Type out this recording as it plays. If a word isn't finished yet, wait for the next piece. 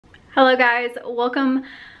Hello guys, welcome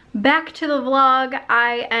back to the vlog.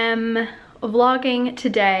 I am vlogging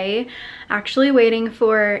today, actually waiting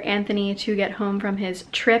for Anthony to get home from his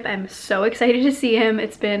trip. I'm so excited to see him.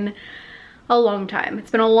 It's been a long time.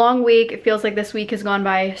 It's been a long week. It feels like this week has gone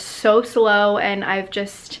by so slow, and I've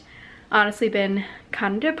just honestly been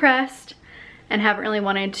kind of depressed and haven't really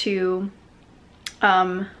wanted to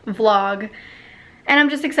vlog. And I'm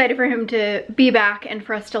just excited for him to be back and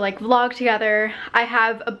for us to like vlog together. I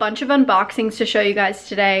have a bunch of unboxings to show you guys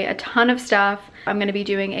today, a ton of stuff. I'm gonna be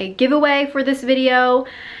doing a giveaway for this video,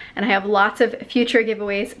 and I have lots of future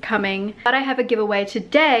giveaways coming. But I have a giveaway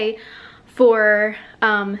today for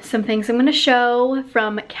some things I'm gonna show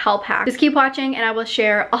from Calpak. Just keep watching and I will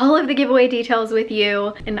share all of the giveaway details with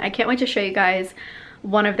you. And I can't wait to show you guys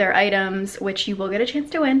one of their items, which you will get a chance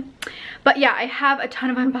to win. But yeah, I have a ton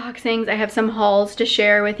of unboxings. I have some hauls to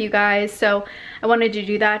share with you guys, so I wanted to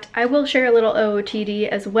do that. I will share a little OOTD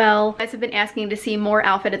as well. You guys have been asking to see more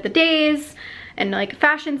outfit at the days and like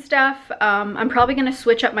fashion stuff. I'm probably gonna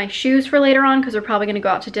switch up my shoes for later on because we're probably gonna go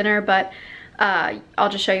out to dinner, but I'll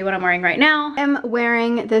just show you what I'm wearing right now. I'm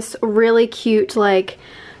wearing this really cute like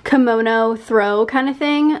kimono throw kind of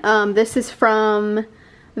thing. This is from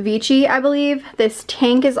Vici, I believe. This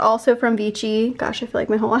tank is also from Vici. Gosh, I feel like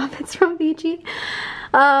my whole outfit's from Vici.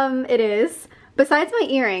 It is. Besides my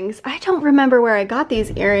earrings, I don't remember where I got these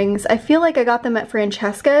earrings. I feel like I got them at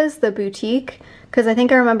Francesca's, the boutique, because I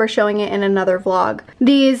think I remember showing it in another vlog.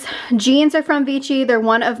 These jeans are from Vici. They're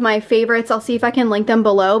one of my favorites. I'll see if I can link them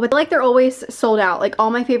below, but like they're always sold out. Like all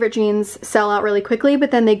my favorite jeans sell out really quickly,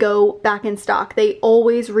 but then they go back in stock. They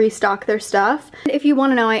always restock their stuff. And if you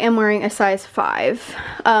want to know, I am wearing a size 5.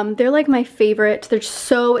 They're like my favorite. They're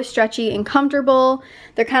so stretchy and comfortable.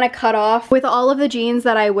 They're kind of cut off. With all of the jeans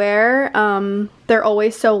that I wear, they're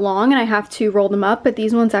always so long and I have to roll them up, but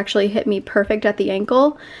these ones actually hit me perfect at the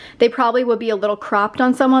ankle. They probably would be a little cropped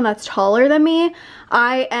on someone that's taller than me.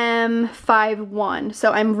 I am 5'1",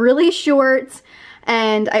 so I'm really short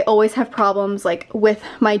and I always have problems like with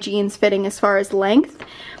my jeans fitting as far as length.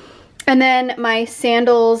 And then my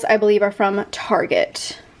sandals, I believe, are from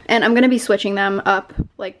Target. And I'm gonna be switching them up,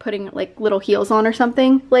 like putting like little heels on or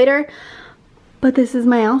something later. But this is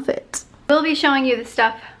my outfit. We'll be showing you the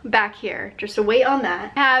stuff back here, just to wait on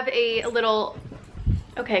that. I have a little,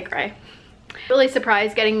 okay, Gray. Really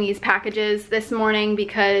surprised getting these packages this morning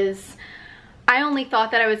because I only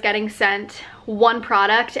thought that I was getting sent one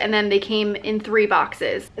product and then they came in 3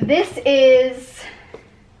 boxes. This is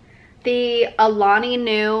the Alani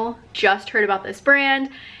Nu. Just heard about this brand.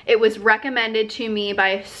 It was recommended to me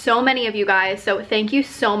by so many of you guys, so thank you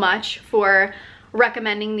so much for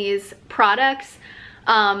recommending these products.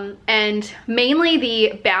 And mainly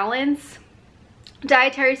the Balance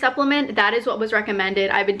dietary supplement, that is what was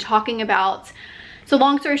recommended. I've been talking about, so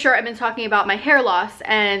long story short, I've been talking about my hair loss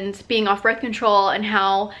and being off birth control and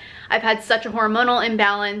how I've had such a hormonal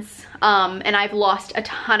imbalance, and I've lost a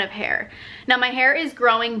ton of hair. Now my hair is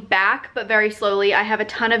growing back, but very slowly. I have a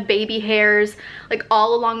ton of baby hairs like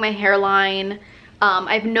all along my hairline.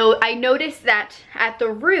 I noticed that at the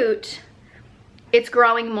root it's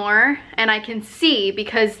growing more, and I can see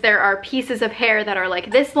because there are pieces of hair that are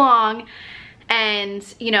like this long, and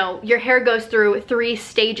you know, your hair goes through 3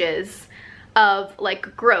 stages of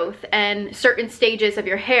like growth, and certain stages of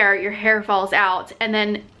your hair falls out and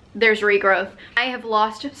then there's regrowth. I have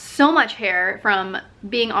lost so much hair from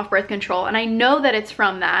being off birth control, and I know that it's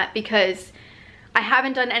from that because I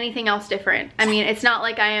haven't done anything else different. I mean, it's not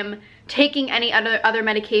like I am taking any other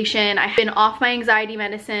medication. I've been off my anxiety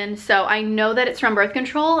medicine, so I know that it's from birth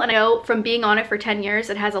control, and I know from being on it for 10 years,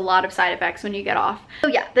 it has a lot of side effects when you get off. So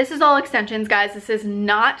yeah, this is all extensions, guys. This is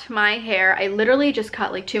not my hair. I literally just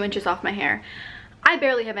cut like 2 inches off my hair. I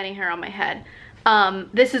barely have any hair on my head.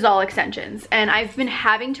 This is all extensions, and I've been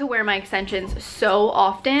having to wear my extensions so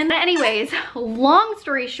often. But anyways, long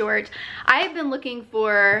story short, I've been looking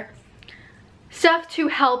for stuff to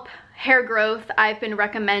help hair growth. I've been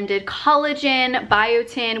recommended collagen,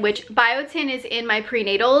 biotin, which biotin is in my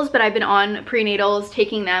prenatals, but I've been on prenatals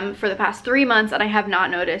taking them for the past 3 months and I have not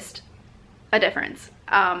noticed a difference.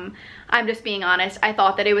 I'm just being honest. I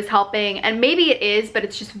thought that it was helping, and maybe it is, but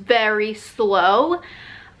it's just very slow.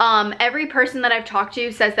 Every person that I've talked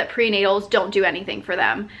to says that prenatals don't do anything for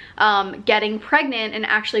them. Getting pregnant and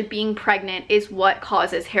actually being pregnant is what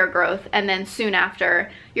causes hair growth, and then soon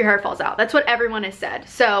after your hair falls out. That's what everyone has said.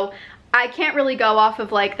 So I can't really go off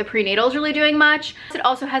of like the prenatals really doing much. It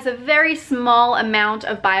also has a very small amount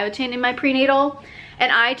of biotin in my prenatal,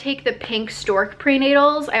 and I take the Pink Stork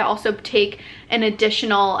prenatals. I also take an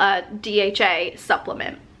additional DHA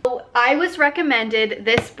supplement. So I was recommended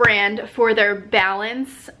this brand for their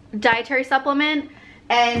Balance dietary supplement,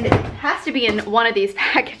 and it has to be in one of these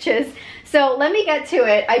packages. So let me get to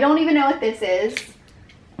it. I don't even know what this is.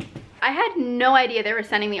 I had no idea they were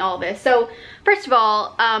sending me all this. So first of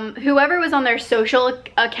all, whoever was on their social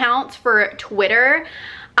accounts for Twitter,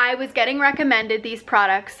 I was getting recommended these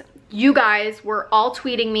products. You guys were all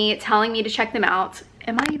tweeting me, telling me to check them out.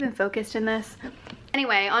 Am I even focused in this?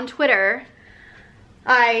 Anyway, on Twitter,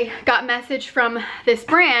 I got a message from this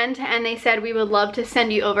brand and they said, we would love to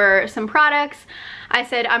send you over some products. I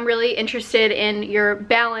said, I'm really interested in your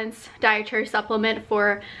Balance dietary supplement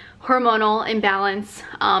for hormonal imbalance,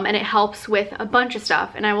 and it helps with a bunch of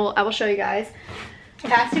stuff, and I will show you guys.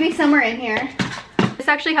 It has to be somewhere in here. This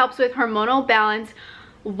actually helps with hormonal balance,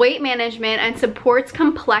 weight management, and supports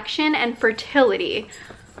complexion and fertility,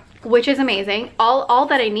 which is amazing. All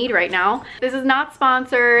that I need right now. This is not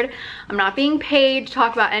sponsored. I'm not being paid to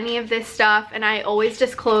talk about any of this stuff, and I always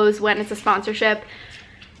disclose when it's a sponsorship.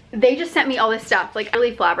 They just sent me all this stuff, like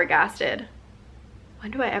really flabbergasted.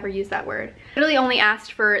 When do I ever use that word? I really only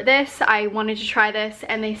asked for this. I wanted to try this,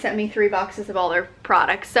 and they sent me 3 boxes of all their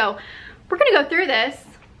products. So we're gonna go through this.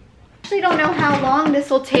 I actually don't know how long this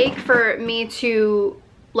will take for me to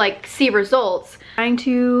like see results. I'm trying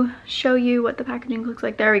to show you what the packaging looks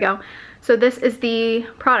like. There we go. So this is the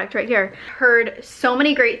product right here. Heard so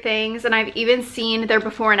many great things, and I've even seen their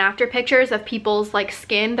before and after pictures of people's like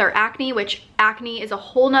skin, their acne, which acne is a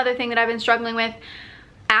whole nother thing that I've been struggling with.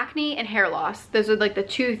 Acne and hair loss. Those are like the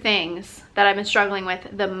 2 things that I've been struggling with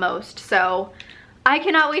the most. So I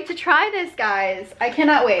cannot wait to try this, guys. I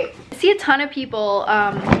cannot wait. I see a ton of people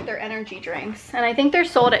with their energy drinks, and I think they're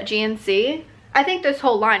sold at GNC. I think this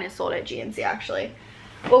whole line is sold at GNC actually.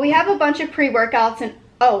 Well, we have a bunch of pre-workouts, and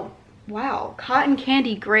oh wow, cotton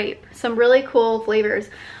candy grape. Some really cool flavors.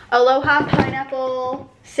 Aloha pineapple,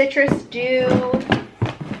 citrus dew,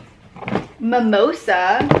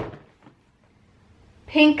 mimosa,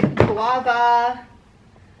 pink guava,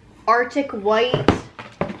 Arctic white.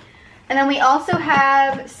 And then we also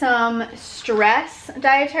have some stress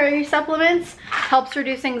dietary supplements. Helps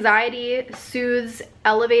reduce anxiety, soothes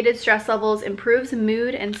elevated stress levels, improves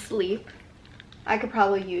mood and sleep. I could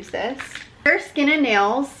probably use this. Hair, skin, and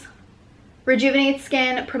nails. Rejuvenates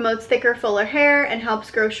skin, promotes thicker, fuller hair, and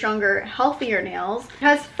helps grow stronger, healthier nails. It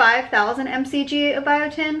has 5,000 mcg of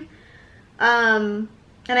biotin. And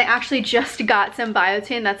I actually just got some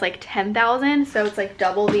biotin that's like 10,000, so it's like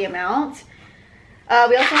double the amount.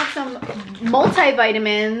 We also have some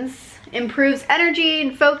multivitamins, improves energy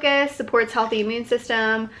and focus, supports healthy immune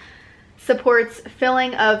system, supports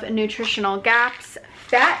filling of nutritional gaps,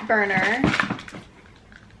 fat burner,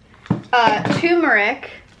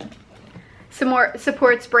 turmeric,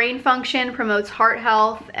 supports brain function, promotes heart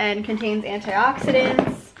health, and contains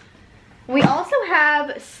antioxidants. We also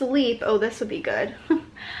have sleep. Oh, this would be good.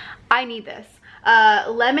 I need this.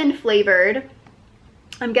 Lemon flavored.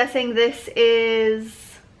 I'm guessing this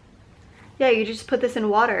is, yeah, you just put this in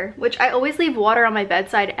water, which I always leave water on my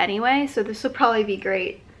bedside anyway, so this would probably be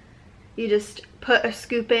great. You just put a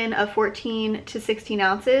scoop in of 14 to 16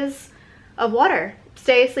 ounces of water.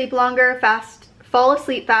 Stay asleep longer, fall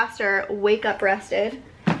asleep faster, wake up rested.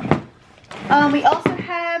 We also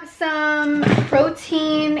have some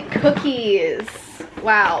protein cookies.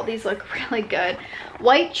 Wow, these look really good.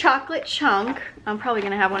 White chocolate chunk. I'm probably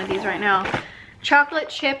gonna have one of these right now. Chocolate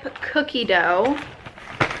chip cookie dough.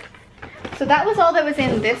 So that was all that was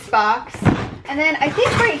in this box. And then I think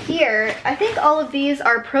right here, I think all of these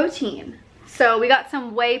are protein. So we got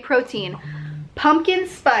some whey protein. Pumpkin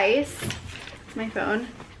spice. That's my phone.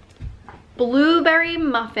 Blueberry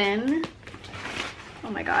muffin. Oh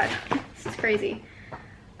my god, this is crazy.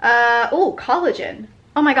 Oh, collagen.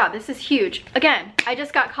 Oh my god, this is huge. Again, I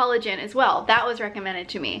just got collagen as well. That was recommended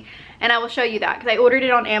to me, and I will show you that because I ordered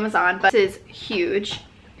it on Amazon, but this is huge.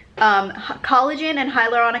 Collagen and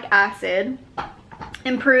hyaluronic acid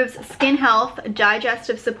improves skin health,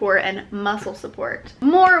 digestive support, and muscle support.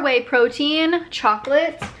 More whey protein,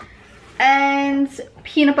 chocolate, and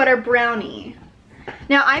peanut butter brownie.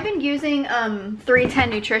 Now, I've been using 310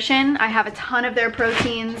 Nutrition. I have a ton of their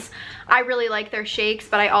proteins. I really like their shakes,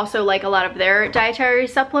 but I also like a lot of their dietary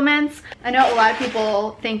supplements. I know a lot of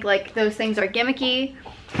people think like those things are gimmicky.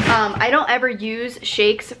 I don't ever use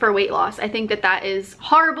shakes for weight loss. I think that that is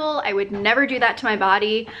horrible. I would never do that to my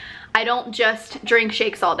body. I don't just drink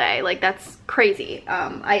shakes all day. Like, that's crazy.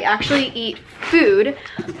 I actually eat food,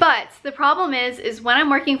 but the problem is when I'm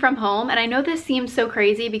working from home, and I know this seems so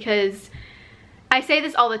crazy because I say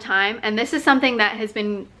this all the time, and this is something that has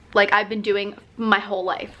been, like, I've been doing my whole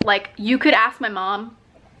life. Like, you could ask my mom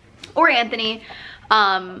or Anthony,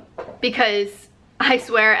 because I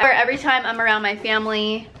swear every time I'm around my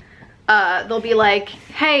family, they'll be like,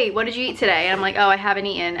 hey, what did you eat today? And I'm like, oh, I haven't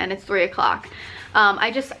eaten, and it's 3 o'clock.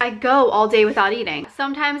 I go all day without eating.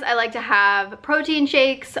 Sometimes I like to have protein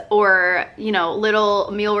shakes or, you know,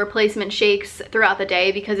 little meal replacement shakes throughout the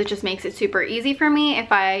day because it just makes it super easy for me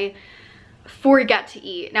if I forget to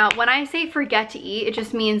eat. Now, when I say forget to eat, it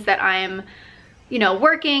just means that I'm, you know,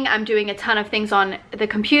 working, I'm doing a ton of things on the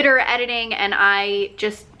computer, editing, and I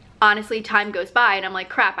just, honestly, time goes by and I'm like,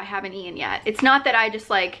 crap, I haven't eaten yet. It's not that I just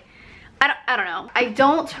like, I don't know. I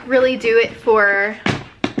don't really do it for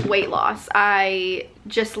weight loss. I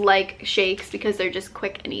just like shakes because they're just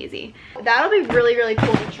quick and easy. That'll be really, really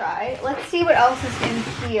cool to try. Let's see what else is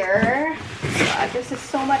in here. God, this is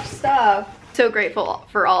so much stuff. So grateful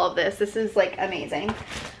for all of this. This is like amazing.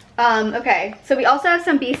 Okay, so we also have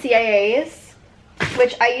some BCAAs,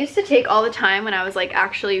 which I used to take all the time when I was like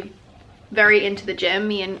actually very into the gym.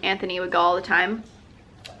 Me and Anthony would go all the time.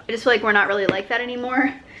 I just feel like we're not really like that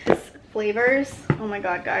anymore. Flavors, oh my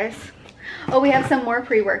god, guys. Oh, we have some more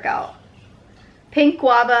pre-workout. Pink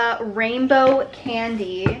guava rainbow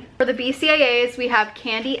candy. For the BCAAs, we have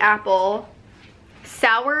candy apple,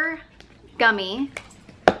 sour gummy,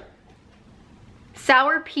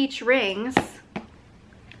 sour peach rings,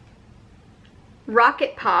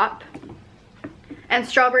 rocket pop, and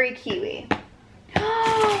strawberry kiwi.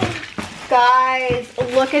 Guys,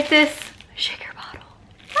 look at this shaker bottle.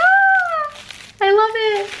 Ah, I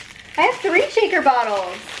love it. I have 3 shaker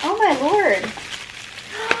bottles. Oh my lord.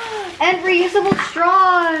 And reusable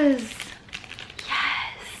straws.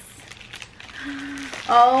 Yes.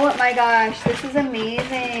 Oh my gosh, this is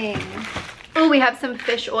amazing. Oh, we have some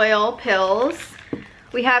fish oil pills.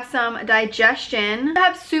 We have some digestion. We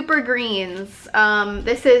have super greens.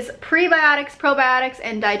 This is prebiotics, probiotics,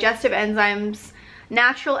 and digestive enzymes,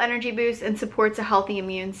 natural energy boost, and supports a healthy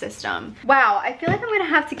immune system. Wow, I feel like I'm gonna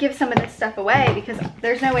have to give some of this stuff away because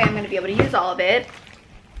there's no way I'm gonna be able to use all of it.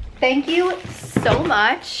 Thank you so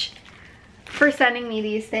much for sending me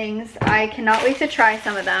these things. I cannot wait to try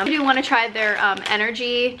some of them. I do want to try their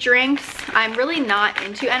energy drinks. I'm really not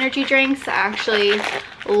into energy drinks. I actually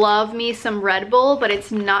love me some Red Bull, but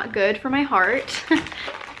it's not good for my heart.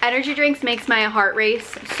 Energy drinks makes my heart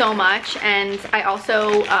race so much, and I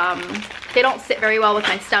also, they don't sit very well with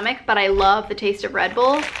my stomach, but I love the taste of Red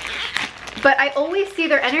Bull. But I always see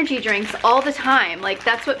their energy drinks all the time. Like,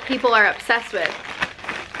 that's what people are obsessed with.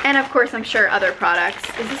 And of course, I'm sure other products.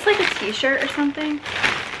 Is this like a t-shirt or something?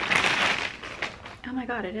 Oh my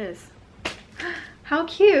god, it is. How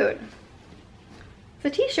cute. It's a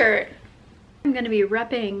t-shirt. I'm gonna be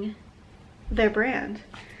repping their brand.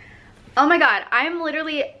 Oh my god, I'm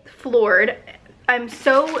literally floored. I'm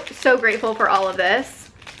so grateful for all of this.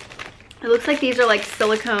 It looks like these are like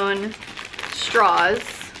silicone straws.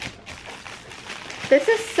 This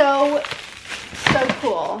is so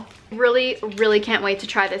cool. Really can't wait to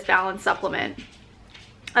try this balance supplement.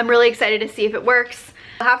 I'm really excited to see if it works.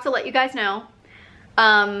 I'll have to let you guys know.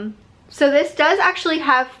 So this does actually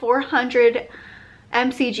have 400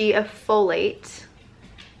 mcg of folate.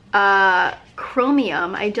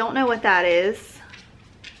 Chromium, I don't know what that is.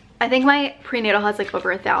 I think my prenatal has like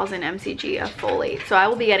over 1,000 mcg of folate, so I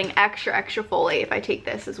will be getting extra folate if I take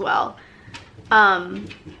this as well.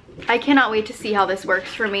 I cannot wait to see how this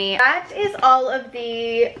works for me. That is all of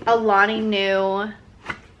the Alani Nu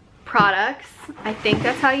products. I think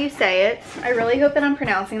that's how you say it. I really hope that I'm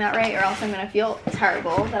pronouncing that right, or else I'm gonna feel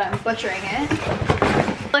terrible that I'm butchering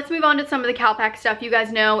it. Let's move on to some of the Calpak stuff. You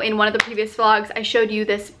guys know in one of the previous vlogs, I showed you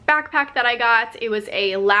this backpack that I got. It was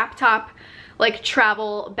a laptop, like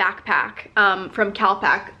travel backpack from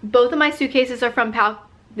Calpak. Both of my suitcases are from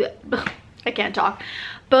I can't talk.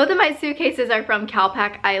 Both of my suitcases are from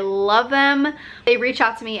Calpak. I love them. They reached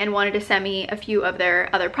out to me and wanted to send me a few of their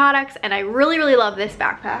other products, and I really love this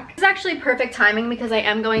backpack. It's actually perfect timing because I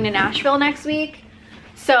am going to Nashville next week,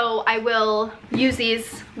 so I will use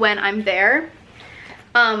these when I'm there.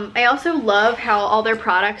 I also love how all their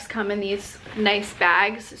products come in these nice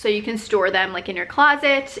bags, so you can store them like in your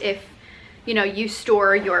closet if, you know, you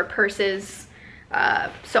store your purses.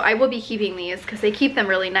 So I will be keeping these because they keep them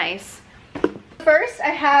really nice. First, I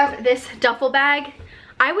have this duffel bag.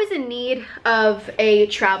 I was in need of a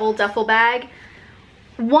travel duffel bag.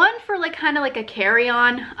 One for like kind of like a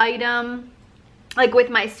carry-on item, like with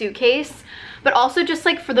my suitcase, but also just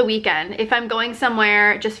like for the weekend. If I'm going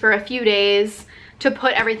somewhere just for a few days, to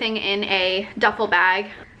put everything in a duffel bag.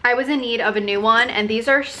 I was in need of a new one, and these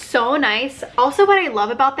are so nice. Also, what I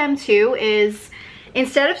love about them too is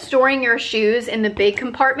instead of storing your shoes in the big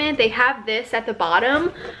compartment, they have this at the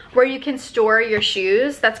bottom where you can store your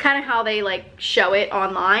shoes. That's kind of how they like show it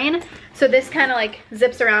online. So this kind of like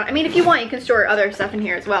zips around. I mean, if you want, you can store other stuff in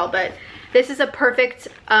here as well, but this is a perfect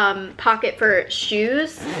pocket for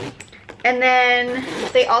shoes. And then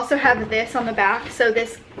they also have this on the back, so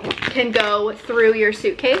this can go through your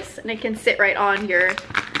suitcase and it can sit right on your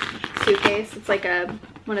suitcase. It's like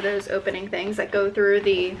one of those opening things that go through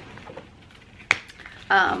the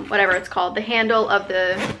whatever it's called, the handle of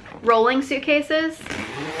the rolling suitcases.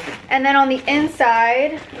 And then on the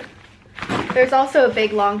inside, there's also a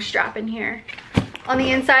big long strap in here. On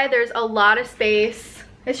the inside, there's a lot of space.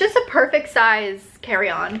 It's just a perfect size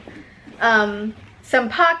carry-on. Some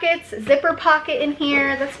pockets, zipper pocket in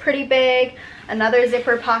here, that's pretty big. Another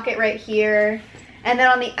zipper pocket right here. And then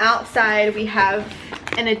on the outside, we have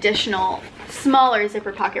an additional smaller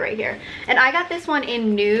zipper pocket right here. And I got this one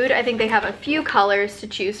in nude. I think they have a few colors to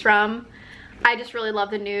choose from. I just really love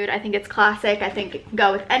the nude. I think it's classic. I think it can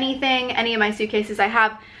go with anything, any of my suitcases. I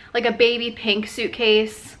have like a baby pink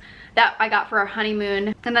suitcase that I got for our honeymoon.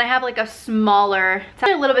 And then I have like a smaller, it's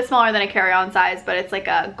actually a little bit smaller than a carry-on size, but it's like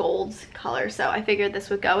a gold color. So I figured this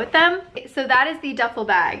would go with them. So that is the duffel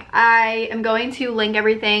bag. I am going to link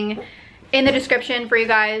everything in the description for you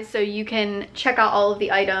guys so you can check out all of the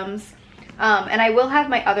items. And I will have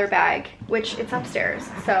my other bag, which it's upstairs.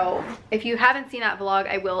 So if you haven't seen that vlog,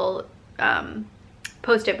 I will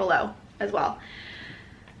post it below as well.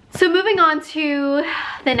 So moving on to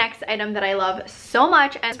the next item that I love so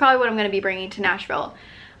much, and it's probably what I'm going to be bringing to Nashville.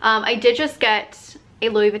 I did just get a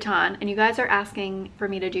Louis Vuitton, and you guys are asking for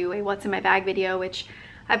me to do a what's in my bag video, which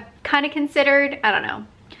I've kind of considered. I don't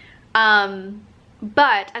know.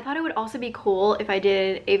 But I thought it would also be cool if I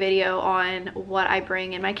did a video on what I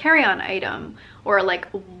bring in my carry-on item, or like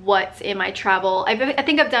what's in my travel. I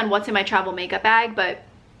think I've done what's in my travel makeup bag, but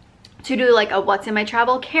to do like a what's in my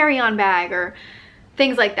travel carry-on bag or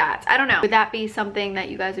things like that. I don't know. Would that be something that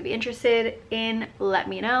you guys would be interested in? Let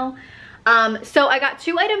me know. So I got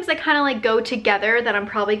two items that kind of like go together that I'm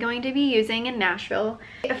probably going to be using in Nashville.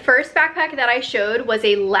 The first backpack that I showed was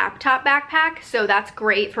a laptop backpack. So that's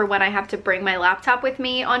great for when I have to bring my laptop with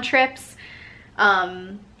me on trips.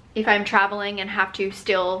 If I'm traveling and have to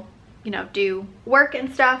still, you know, do work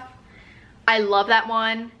and stuff. I love that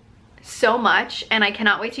one so much and I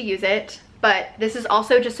cannot wait to use it. But this is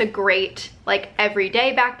also just a great like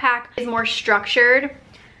everyday backpack. It's more structured.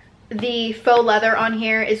 The faux leather on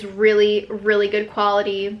here is really, really good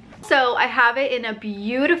quality. So I have it in a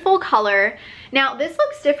beautiful color. Now this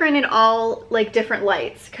looks different in all like different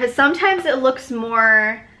lights, because sometimes it looks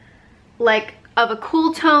more like of a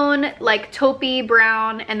cool tone, like taupey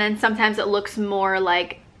brown, and then sometimes it looks more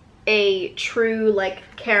like a true like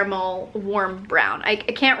caramel warm brown. I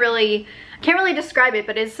can't really describe it,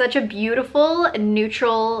 but it's such a beautiful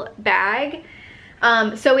neutral bag.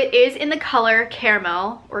 So it is in the color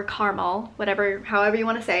caramel or caramel, whatever, however you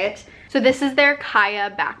want to say it. So this is their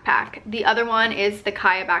Kaya backpack. The other one is the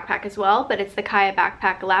Kaya backpack as well, but it's the Kaya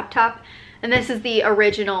backpack laptop. And this is the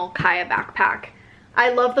original Kaya backpack. I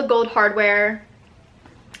love the gold hardware.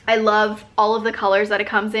 I love all of the colors that it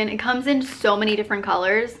comes in. It comes in so many different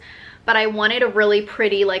colors, but I wanted a really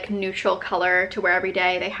pretty like neutral color to wear every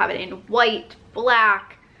day. They have it in white,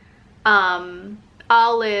 black,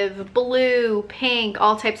 olive, blue, pink,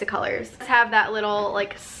 all types of colors. Let's have that little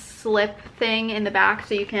like slip thing in the back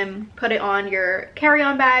so you can put it on your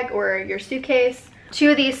carry-on bag or your suitcase.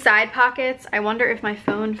 Two of these side pockets. I wonder if my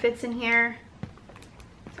phone fits in here.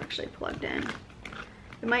 It's actually plugged in.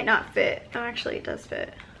 It might not fit. Oh, actually it does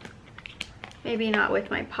fit. Maybe not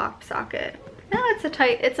with my pop socket. No,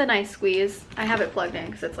 it's a nice squeeze. I have it plugged in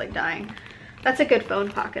because it's like dying. That's a good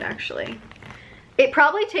phone pocket actually. It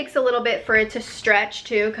probably takes a little bit for it to stretch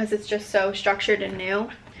too because it's just so structured and new.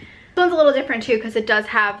 This one's a little different too because it does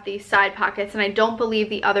have these side pockets, and I don't believe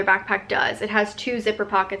the other backpack does. It has two zipper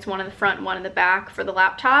pockets, one in the front and one in the back for the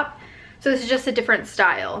laptop. So this is just a different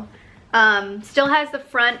style. Still has the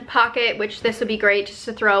front pocket, which this would be great just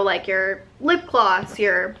to throw like your lip gloss,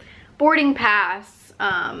 your boarding pass,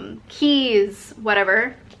 keys,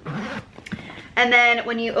 whatever. And then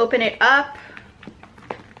when you open it up,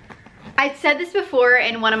 I said this before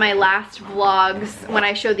in one of my last vlogs when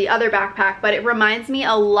I showed the other backpack, but it reminds me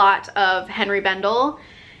a lot of Henry Bendel.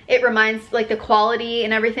 It reminds, like the quality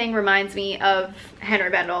and everything reminds me of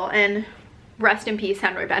Henry Bendel, and rest in peace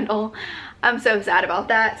Henry Bendel. I'm so sad about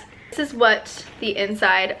that. This is what the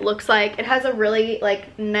inside looks like. It has a really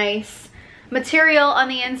like nice material on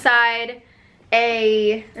the inside,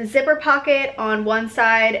 a zipper pocket on one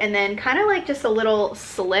side, and then kind of like just a little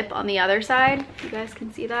slip on the other side. You guys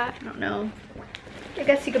can see that? I don't know I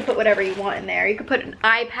guess you could put whatever you want in there. You could put an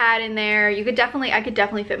iPad in there. I could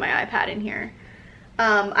definitely fit my iPad in here.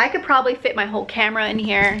 I could probably fit my whole camera in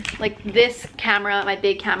here. Like this camera, my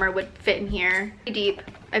big camera would fit in here. Deep.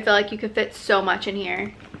 I feel like you could fit so much in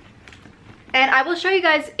here. And I will show you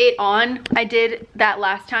guys it on. I did that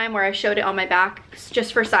last time where I showed it on my back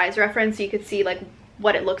just for size reference so you could see like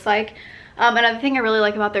what it looks like. Another thing I really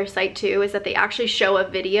like about their site too is that they actually show a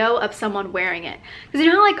video of someone wearing it. Because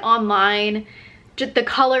you know how like online, just the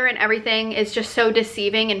color and everything is just so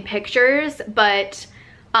deceiving in pictures, but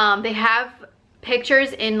they have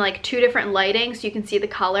pictures in like 2 different lighting so you can see the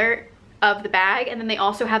color of the bag, and then they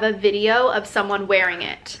also have a video of someone wearing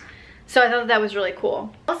it. So I thought that was really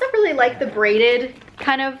cool. I also really like the braided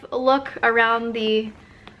kind of look around the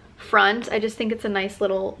front. I just think it's a nice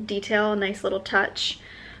little detail, a nice little touch.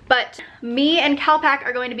 But me and Calpak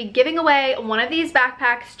are going to be giving away one of these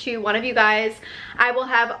backpacks to one of you guys. I will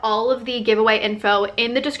have all of the giveaway info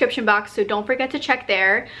in the description box, so don't forget to check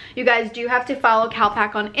there. You guys do have to follow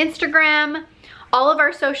Calpak on Instagram. All of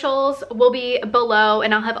our socials will be below,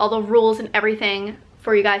 and I'll have all the rules and everything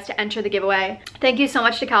for you guys to enter the giveaway. Thank you so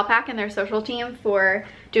much to Calpak and their social team for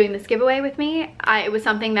doing this giveaway with me. It was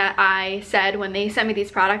something that I said when they sent me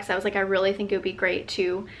these products. I was like, I really think it would be great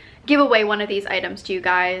to give away one of these items to you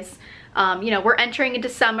guys. You know, we're entering into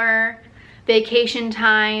summer, vacation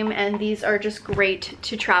time, and these are just great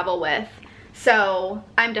to travel with. So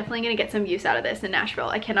I'm definitely gonna get some use out of this in Nashville.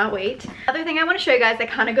 I cannot wait. Other thing I wanna show you guys that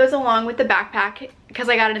kind of goes along with the backpack, because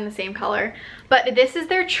I got it in the same color, but this is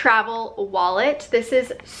their travel wallet. This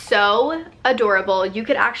is so adorable. You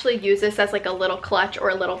could actually use this as like a little clutch or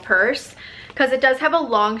a little purse, because it does have a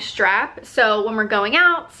long strap. So when we're going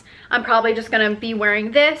out, I'm probably just gonna be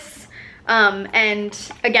wearing this. And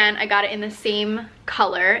again, I got it in the same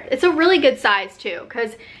color. It's a really good size too,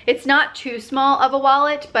 because it's not too small of a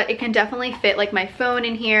wallet, but it can definitely fit like my phone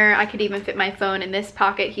in here. I could even fit my phone in this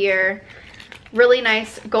pocket here. Really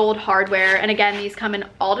nice gold hardware. And again, these come in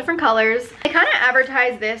all different colors. They kind of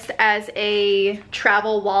advertise this as a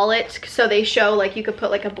travel wallet. So they show like you could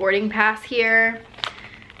put like a boarding pass here,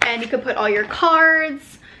 and you could put all your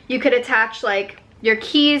cards. You could attach like your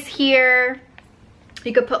keys here.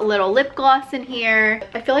 You could put a little lip gloss in here.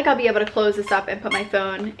 I feel like I'll be able to close this up and put my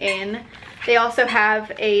phone in. They also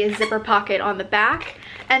have a zipper pocket on the back.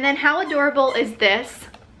 And then how adorable is this?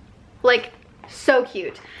 Like, so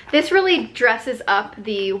cute. This really dresses up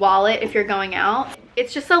the wallet if you're going out.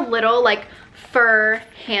 It's just a little like fur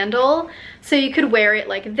handle. So you could wear it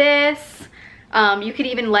like this. You could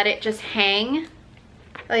even let it just hang.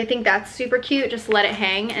 I think that's super cute. Just let it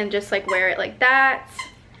hang and just like wear it like that.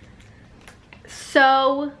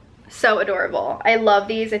 So adorable. I love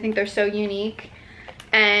these. I think they're so unique.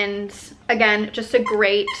 And again, just a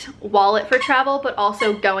great wallet for travel, but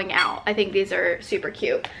also going out. I think these are super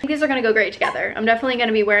cute. I think these are gonna go great together. I'm definitely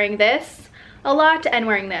gonna be wearing this a lot and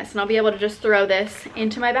wearing this, and I'll be able to just throw this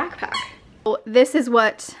into my backpack. So this is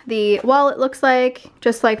what the wallet looks like,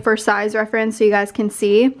 just like for size reference, so you guys can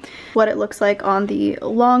see what it looks like on the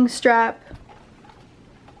long strap.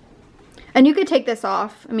 And you could take this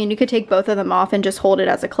off. I mean, you could take both of them off and just hold it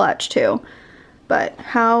as a clutch too. But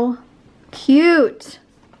how cute.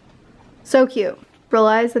 So cute.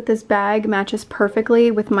 Realize that this bag matches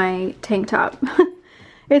perfectly with my tank top.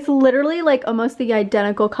 It's literally like almost the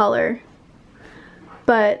identical color.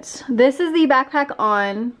 But this is the backpack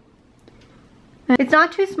on. It's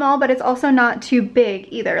not too small, but it's also not too big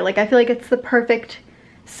either. Like, I feel like it's the perfect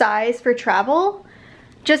size for travel.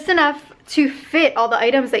 Just enough to fit all the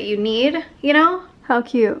items that you need, you know? How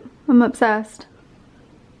cute. I'm obsessed.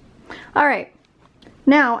 All right,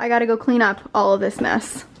 now I gotta go clean up all of this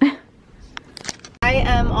mess. I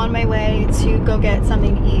am on my way to go get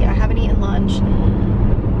something to eat. I haven't eaten lunch.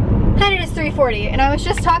 And it is 3:40, and I was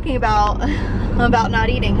just talking about not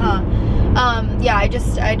eating, huh? Yeah, I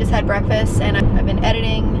just had breakfast, and I've been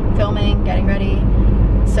editing, filming, getting ready.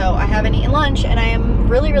 So I haven't eaten lunch, and I am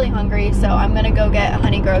really, really hungry, so I'm gonna go get a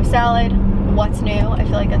honey grow salad. What's new? I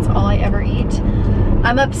feel like that's all I ever eat.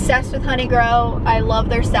 I'm obsessed with honey grow. I love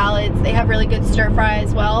their salads. They have really good stir fry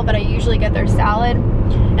as well, but I usually get their salad,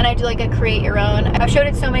 and I do like a create your own. I've showed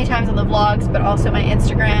it so many times on the vlogs, but also my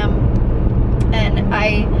Instagram, and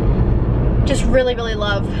I just really, really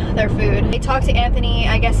love their food. I talked to Anthony.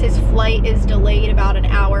 I guess his flight is delayed about an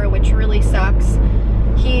hour, which really sucks.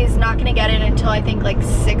 He's not gonna get in until I think like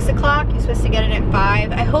 6 o'clock. He's supposed to get in at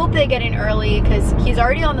 5. I hope they get in early because he's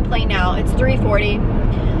already on the plane now. It's 3:40,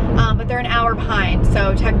 but they're an hour behind.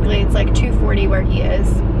 So technically it's like 2:40 where he is.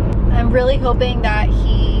 I'm really hoping that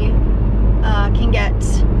he can get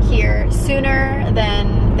here sooner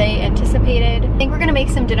than they anticipated. I think we're gonna make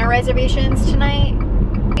some dinner reservations tonight.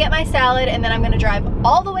 Get my salad, and then I'm gonna drive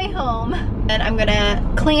all the way home, and I'm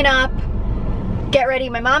gonna clean up, get ready.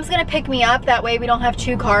 My mom's gonna pick me up, that way we don't have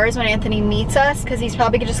two cars when Anthony meets us, because he's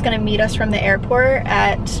probably just gonna meet us from the airport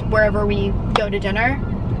at wherever we go to dinner.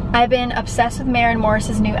 I've been obsessed with Maren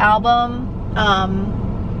Morris's new album.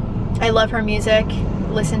 I love her music.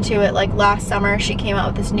 Listened to it like last summer. She came out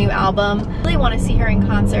with this new album. I really want to see her in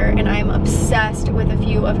concert, and I'm obsessed with a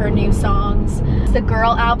few of her new songs. It's the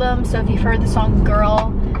Girl album, so if you've heard the song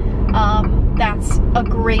Girl, that's a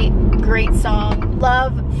great song.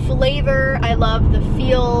 Love Flavor, I love The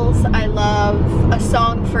Feels, I love A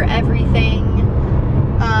Song for Everything,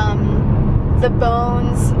 The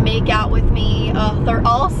Bones, Make Out With Me. They're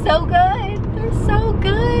all so good. They're so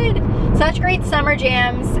good. Such great summer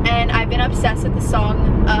jams, and I've been obsessed with the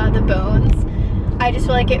song The Bones. I just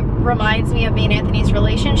feel like it reminds me of me and Anthony's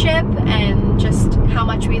relationship, and just how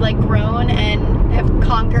much we like grown and have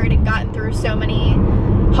conquered and gotten through so many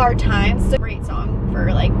hard times. It's a great song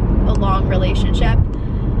for like a long relationship.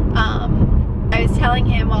 I was telling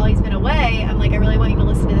him while he's been away, I'm like, I really want you to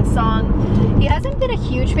listen to this song. He hasn't been a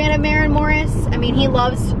huge fan of Maren Morris. I mean, he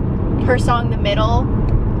loves her song The Middle,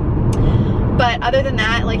 but other than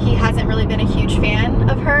that, like, he hasn't really been a huge fan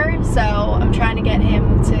of her, so I'm trying to get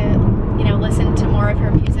him to, you know, listen to more of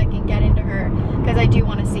her music and get into her, because I do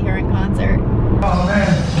want to see her in concert. Oh man,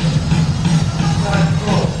 that's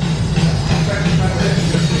cool.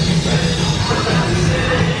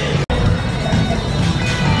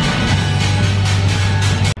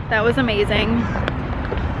 That was amazing.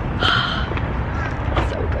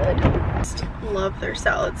 So good. Just love their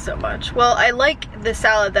salad so much. Well, I like the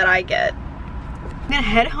salad that I get. I'm gonna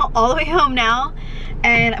head home, all the way home now,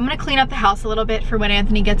 and I'm gonna clean up the house a little bit for when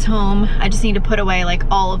Anthony gets home. I just need to put away like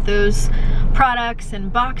all of those products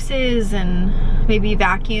and boxes and maybe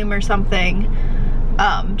vacuum or something,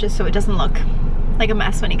 just so it doesn't look like a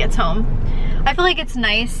mess when he gets home. I feel like it's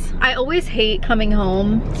nice. I always hate coming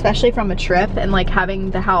home, especially from a trip, and like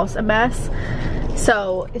having the house a mess.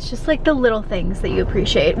 So it's just like the little things that you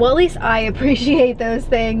appreciate. Well, at least I appreciate those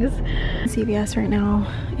things. CVS right now,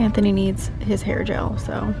 Anthony needs his hair gel,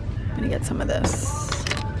 so I'm gonna get some of this.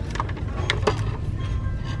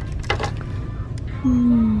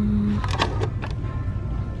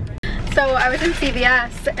 So I was in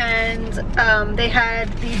CVS, and they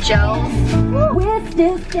had the gels.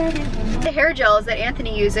 The hair gels that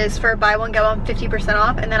Anthony uses for buy one get one 50%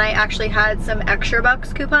 off, and then I actually had some extra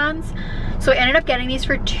bucks coupons. So I ended up getting these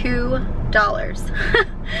for $2.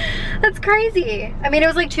 That's crazy. I mean, it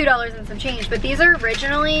was like $2 and some change, but these are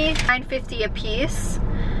originally $9.50 a piece,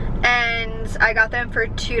 and I got them for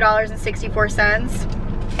 $2.64.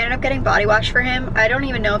 I ended up getting body wash for him. I don't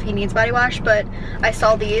even know if he needs body wash, but I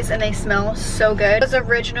saw these and they smell so good. It was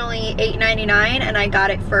originally $8.99 and I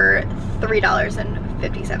got it for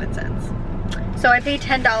 $3.57. So I paid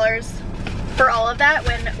 $10 for all of that,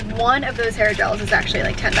 when one of those hair gels is actually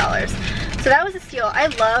like $10. So that was a steal. I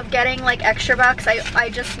love getting like extra bucks. I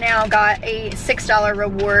just now got a $6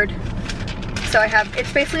 reward. So I have,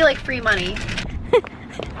 it's basically like free money.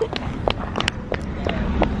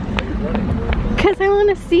 Because I want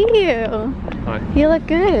to see you. Hi. You look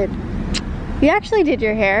good. You actually did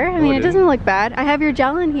your hair. I mean, it doesn't look bad. I have your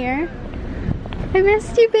gel in here. I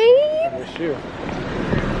missed you, babe. I miss you.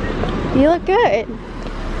 You look good.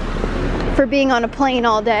 For being on a plane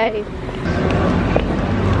all day.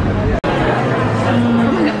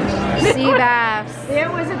 Sea bass. There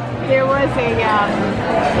was a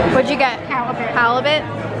What'd you get? halibut. Halibut?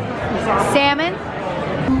 Salmon?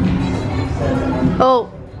 Oh.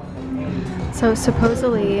 So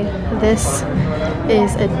supposedly this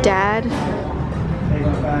is a dad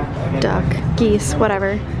duck, geese,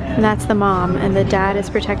 whatever, and that's the mom, and the dad is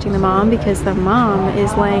protecting the mom because the mom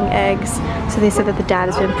is laying eggs. So they said that the dad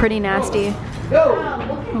has been pretty nasty.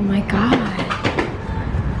 Oh my god.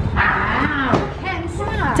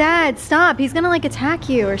 Dad, stop. He's gonna like attack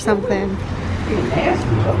you or something.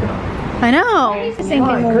 I know. Same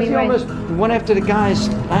thing when we He almost went after the guy's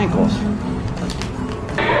ankles.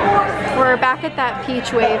 We're back at that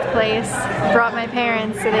Peach Wave place. Brought my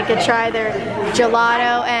parents so they could try their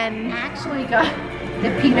gelato and... actually got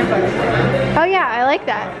the peanut butter. Oh yeah, I like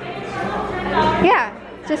that. Yeah,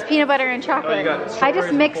 just peanut butter and chocolate. I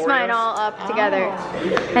just mixed mine all up together.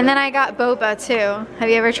 And then I got boba too. Have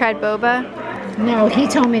you ever tried boba? No, he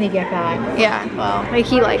told me to get that. Yeah, well, like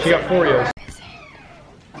he likes She got 4 years.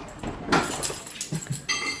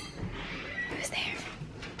 Who's there?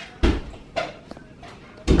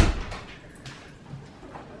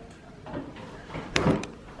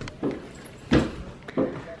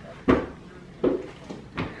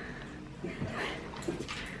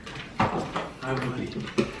 Hi, buddy.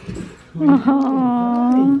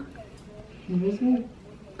 Aww. You miss me?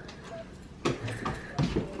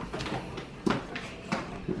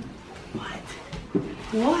 What?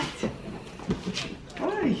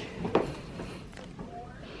 Why?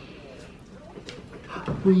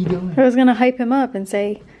 What are you doing? I was gonna hype him up and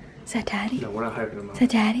say, is that daddy? No, we're not hyping him up. Is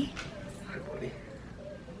that daddy? Hi, buddy.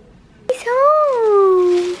 He's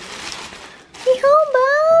home. He's home,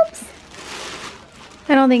 Bubs.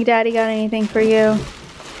 I don't think daddy got anything for you.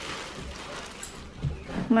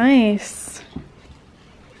 Nice.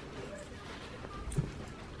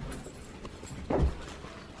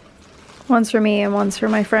 One's for me and one's for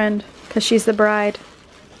my friend, because she's the bride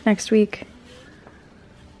next week.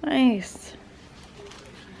 Nice.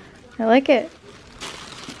 I like it.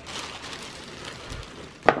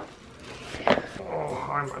 Oh,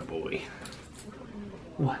 hi, my boy.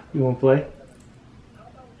 What? You want to play?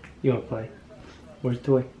 You want to play? Where's the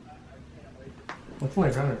toy? What's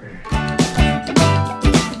laying around over here?